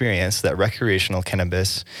and experience that recreational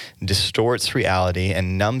cannabis distorts reality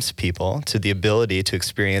and numbs people to the ability to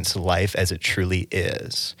experience life as it truly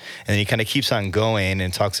is. And then he kind of keeps on going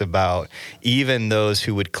and talks about even those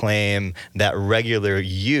who would claim that regular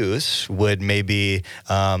use would maybe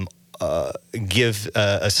give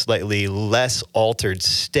a slightly less altered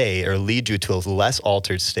state or lead you to a less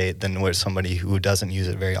altered state than what somebody who doesn't use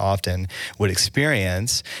it very often would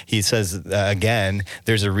experience. He says, again,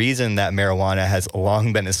 there's a reason that marijuana has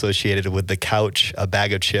long been associated with the couch, a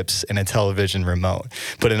bag of chips, and a television remote.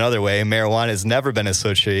 Put another way, marijuana has never been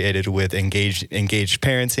associated with engaged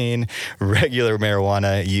parenting. Regular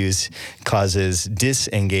marijuana use causes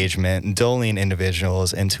disengagement, dulling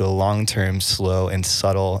individuals into a long-term, slow, and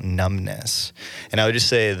subtle numbness. And I would just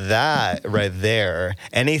say that right there,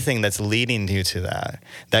 anything that's leading you to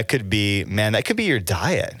that could be, that could be your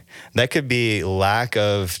diet. That could be lack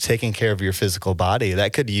of taking care of your physical body.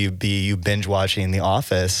 That could be you binge watching The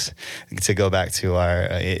Office, to go back to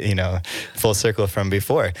our, full circle from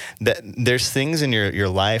before. That there's things in your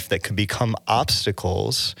life that could become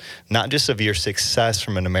obstacles, not just of your success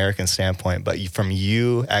from an American standpoint, but from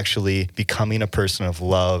you actually becoming a person of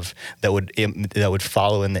love that would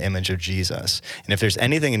follow in the image of Jesus. And if there's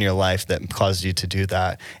anything in your life that caused you to do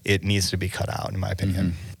that, it needs to be cut out, in my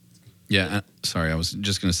opinion. Mm-hmm. Yeah, sorry, I was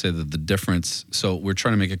just going to say that the difference, so we're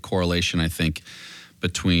trying to make a correlation, I think,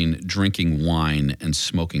 between drinking wine and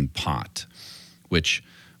smoking pot, which,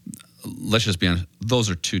 let's just be honest, those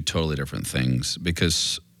are two totally different things,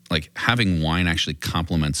 because like having wine actually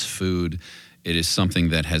complements food. It is something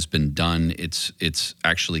that has been done. It's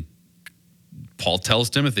actually, Paul tells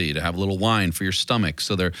Timothy to have a little wine for your stomach.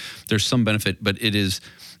 So there's some benefit, but it is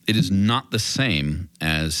not the same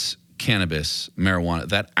as cannabis, marijuana.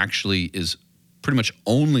 That actually is pretty much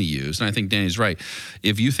only used, and I think Danny's right.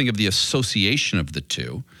 If you think of the association of the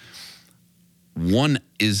two, one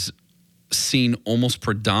is seen almost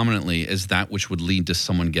predominantly as that which would lead to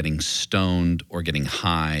someone getting stoned or getting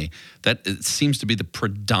high. That it seems to be the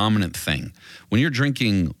predominant thing. When you're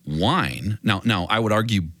drinking wine, now I would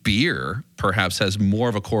argue beer perhaps has more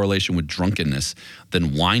of a correlation with drunkenness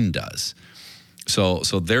than wine does. So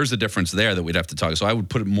there's a difference there that we'd have to talk. So I would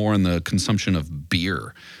put it more in the consumption of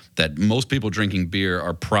beer, that most people drinking beer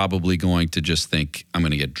are probably going to just think, I'm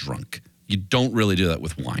going to get drunk. You don't really do that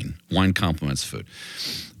with wine. Wine complements food.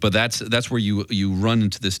 But that's where you run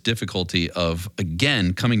into this difficulty of,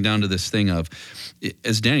 again, coming down to this thing of,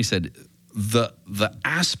 as Danny said, the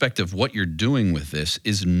aspect of what you're doing with this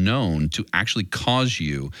is known to actually cause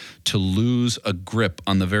you to lose a grip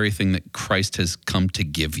on the very thing that Christ has come to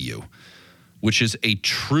give you, which is a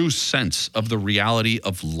true sense of the reality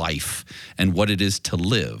of life and what it is to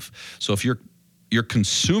live. So if you're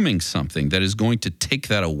consuming something that is going to take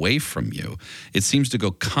that away from you, it seems to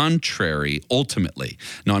go contrary ultimately.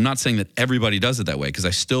 Now, I'm not saying that everybody does it that way, because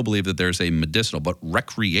I still believe that there's a medicinal, but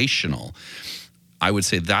recreational, I would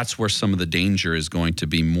say that's where some of the danger is going to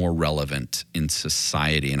be more relevant in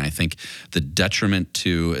society. And I think the detriment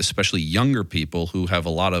to especially younger people who have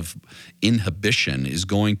a lot of inhibition is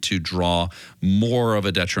going to draw more of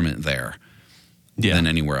a detriment there than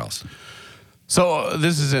anywhere else. So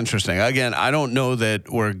this is interesting. Again, I don't know that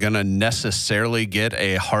we're going to necessarily get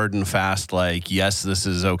a hard and fast, like, yes, this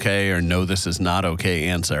is okay, or no, this is not okay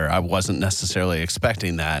answer. I wasn't necessarily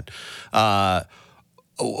expecting that.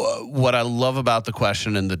 What I love about the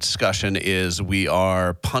question and the discussion is we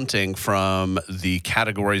are punting from the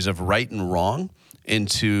categories of right and wrong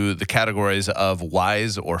into the categories of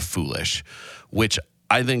wise or foolish, which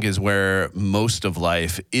I think is where most of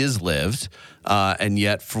life is lived. And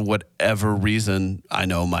yet, for whatever reason, I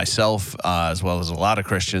know myself, as well as a lot of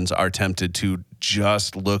Christians, are tempted to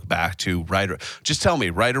just look back to just tell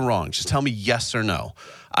me right or wrong. Just tell me yes or no.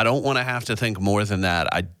 I don't want to have to think more than that.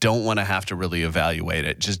 I don't want to have to really evaluate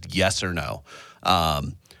it. Just yes or no.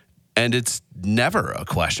 And it's never a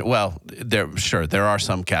question. Well, there are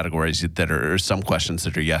some categories or some questions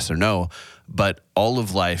that are yes or no, but all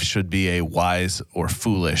of life should be a wise or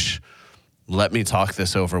foolish. Let me talk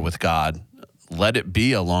this over with God. Let it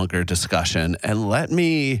be a longer discussion, and let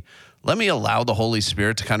me allow the Holy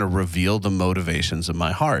Spirit to kind of reveal the motivations of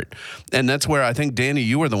my heart. And that's where I think, Danny,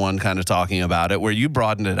 you were the one kind of talking about it, where you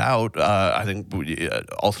broadened it out. I think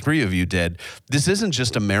all three of you did. This isn't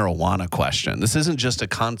just a marijuana question. This isn't just a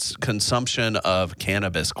consumption of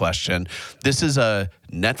cannabis question. This is a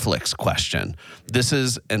Netflix question. This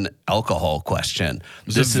is an alcohol question.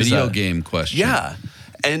 This is a video game question. Yeah.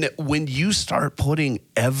 And when you start putting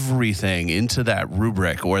everything into that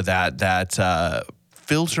rubric or that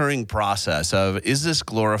filtering process of, is this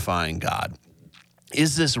glorifying God?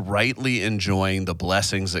 Is this rightly enjoying the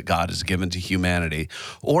blessings that God has given to humanity?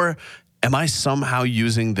 Or am I somehow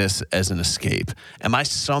using this as an escape? Am I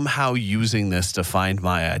somehow using this to find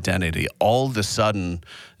my identity? All of a sudden,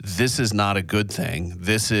 this is not a good thing.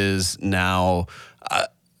 This is now...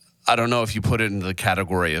 I don't know if you put it into the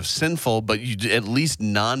category of sinful, but you at least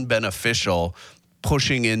non-beneficial,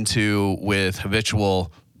 pushing into with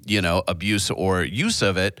habitual, abuse or use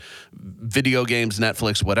of it, video games,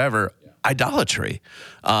 Netflix, whatever, idolatry.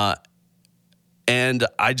 And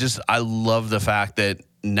I love the fact that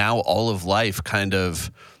now all of life kind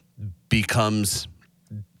of becomes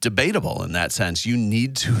debatable in that sense. You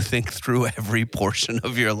need to think through every portion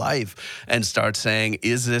of your life and start saying,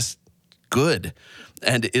 is this good?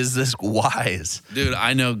 And is this wise? Dude,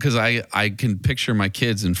 I know, because I can picture my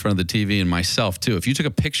kids in front of the TV and myself too. If you took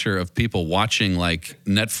a picture of people watching like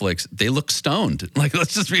Netflix, they look stoned. Like,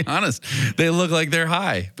 let's just be honest. They look like they're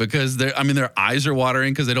high because their eyes are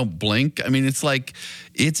watering because they don't blink. I mean, it's like,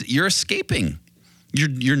 you're escaping.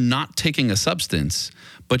 You're not taking a substance,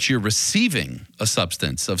 but you're receiving a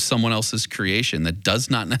substance of someone else's creation that does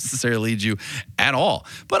not necessarily lead you at all.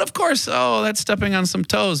 But of course, that's stepping on some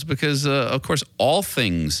toes, because of course, all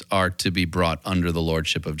things are to be brought under the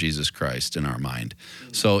lordship of Jesus Christ in our mind.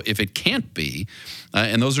 So if it can't be,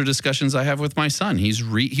 and those are discussions I have with my son.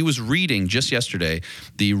 He was reading just yesterday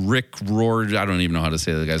the Rick Riordan. I don't even know how to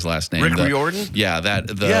say the guy's last name. Rick Riordan? Yeah,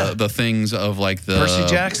 the things of like the Percy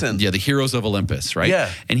Jackson. Yeah, the heroes of Olympus, right? Yeah.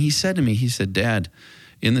 And he said to me, Dad,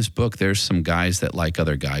 in this book, there's some guys that like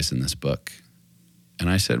other guys in this book. And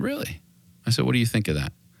I said, really? I said, what do you think of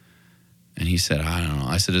that? And he said, I don't know.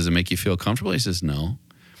 I said, does it make you feel comfortable? He says, no.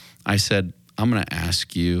 I said, I'm going to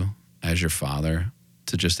ask you as your father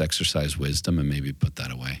to just exercise wisdom and maybe put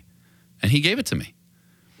that away. And he gave it to me.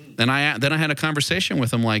 Then I had a conversation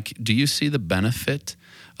with him like, do you see the benefit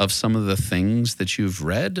of some of the things that you've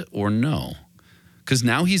read or no? Because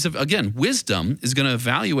now wisdom is going to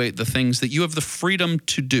evaluate the things that you have the freedom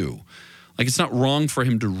to do. Like, it's not wrong for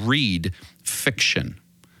him to read fiction.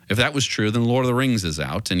 If that was true, then Lord of the Rings is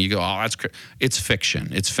out, and you go, it's fiction.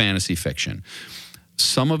 It's fantasy fiction.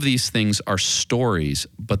 some of these things are stories,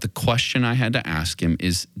 but the question I had to ask him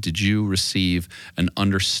is, did you receive an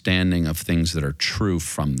understanding of things that are true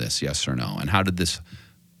from this, yes or no? And how did this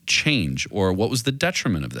change, or what was the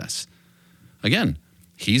detriment of this? Again,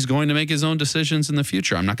 he's going to make his own decisions in the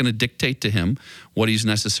future. I'm not going to dictate to him what he's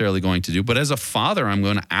necessarily going to do. But as a father, I'm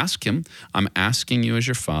going to ask him, I'm asking you as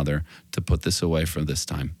your father to put this away for this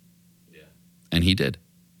time. Yeah. And he did.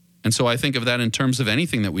 And so I think of that in terms of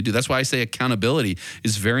anything that we do. That's why I say accountability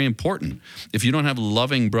is very important. If you don't have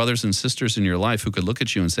loving brothers and sisters in your life who could look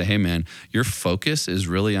at you and say, hey, man, your focus is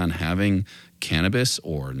really on having cannabis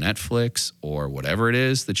or Netflix or whatever it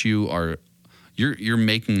is that you're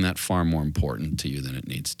making that far more important to you than it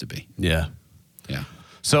needs to be. Yeah. Yeah.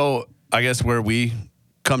 So I guess where we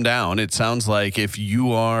come down, it sounds like if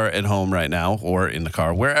you are at home right now or in the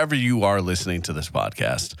car, wherever you are listening to this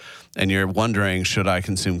podcast, and you're wondering, should I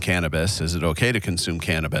consume cannabis? Is it okay to consume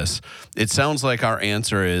cannabis? It sounds like our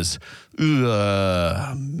answer is,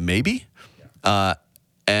 maybe.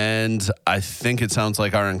 And I think it sounds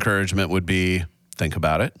like our encouragement would be, think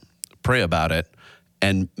about it, pray about it,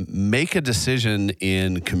 and make a decision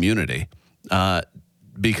in community.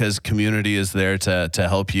 Because community is there to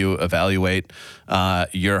help you evaluate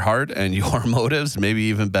your heart and your motives, maybe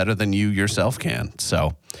even better than you yourself can.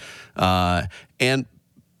 So, and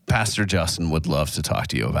Pastor Justin would love to talk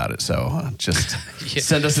to you about it. So just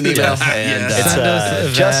send us an email. And,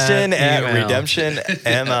 It's Justin at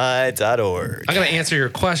redemptionmi.org. I'm going to answer your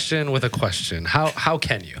question with a question. How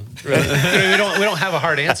can you? we don't have a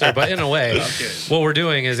hard answer, but in a way, what we're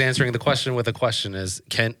doing is answering the question with a question: is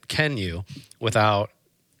can you, without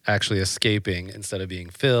actually escaping, instead of being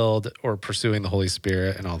filled or pursuing the Holy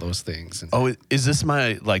Spirit and all those things. And is this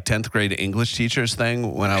my 10th grade English teacher's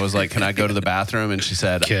thing when I was like, can I go to the bathroom? And she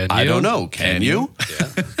said, I don't know. Can you? Yeah.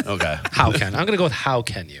 Okay. How can? I'm going to go with how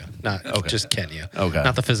can you, not just can you. Okay.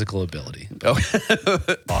 Not the physical ability. Okay.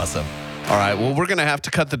 Awesome. All right. Well, we're going to have to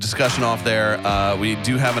cut the discussion off there. We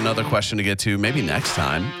do have another question to get to maybe next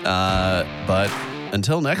time. But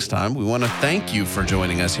until next time, we want to thank you for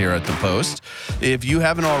joining us here at The Post. If you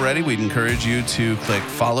haven't already, we'd encourage you to click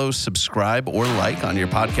follow, subscribe, or like on your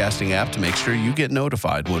podcasting app to make sure you get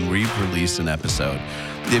notified when we release an episode.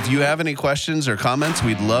 If you have any questions or comments,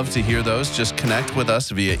 we'd love to hear those. Just connect with us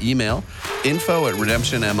via email,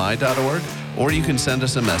 info@redemptionmi.org, or you can send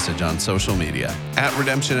us a message on social media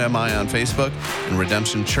 @RedemptionMI on Facebook and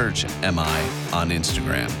Redemption Church MI on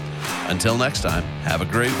Instagram. Until next time, have a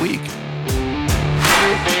great week.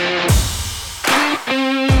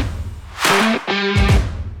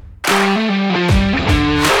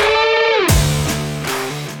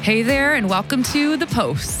 Hey there, and welcome to The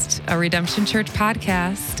Post, a Redemption Church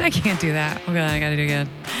podcast. I can't do that. Oh, God, I got to do it again.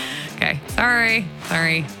 Okay, sorry.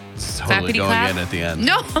 It's totally going clap. in at the end.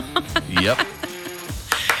 No. Yep.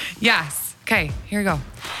 Yes. Okay, here we go.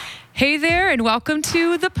 Hey there, and welcome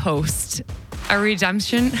to The Post, a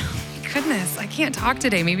Redemption... Goodness, I can't talk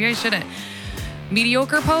today. Maybe I shouldn't.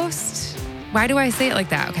 Mediocre Post? Why do I say it like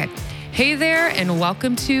that? Okay. Hey there, and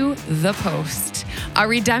welcome to The Post, a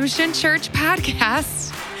Redemption Church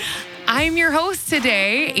podcast. I'm your host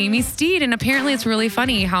today, Amy Steed, and apparently it's really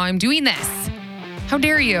funny how I'm doing this. How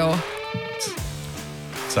dare you?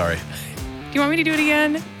 Sorry. Do you want me to do it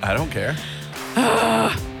again? I don't care.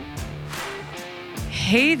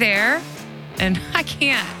 Hey there, and I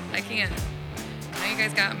can't. Now you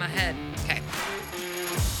guys got in my head.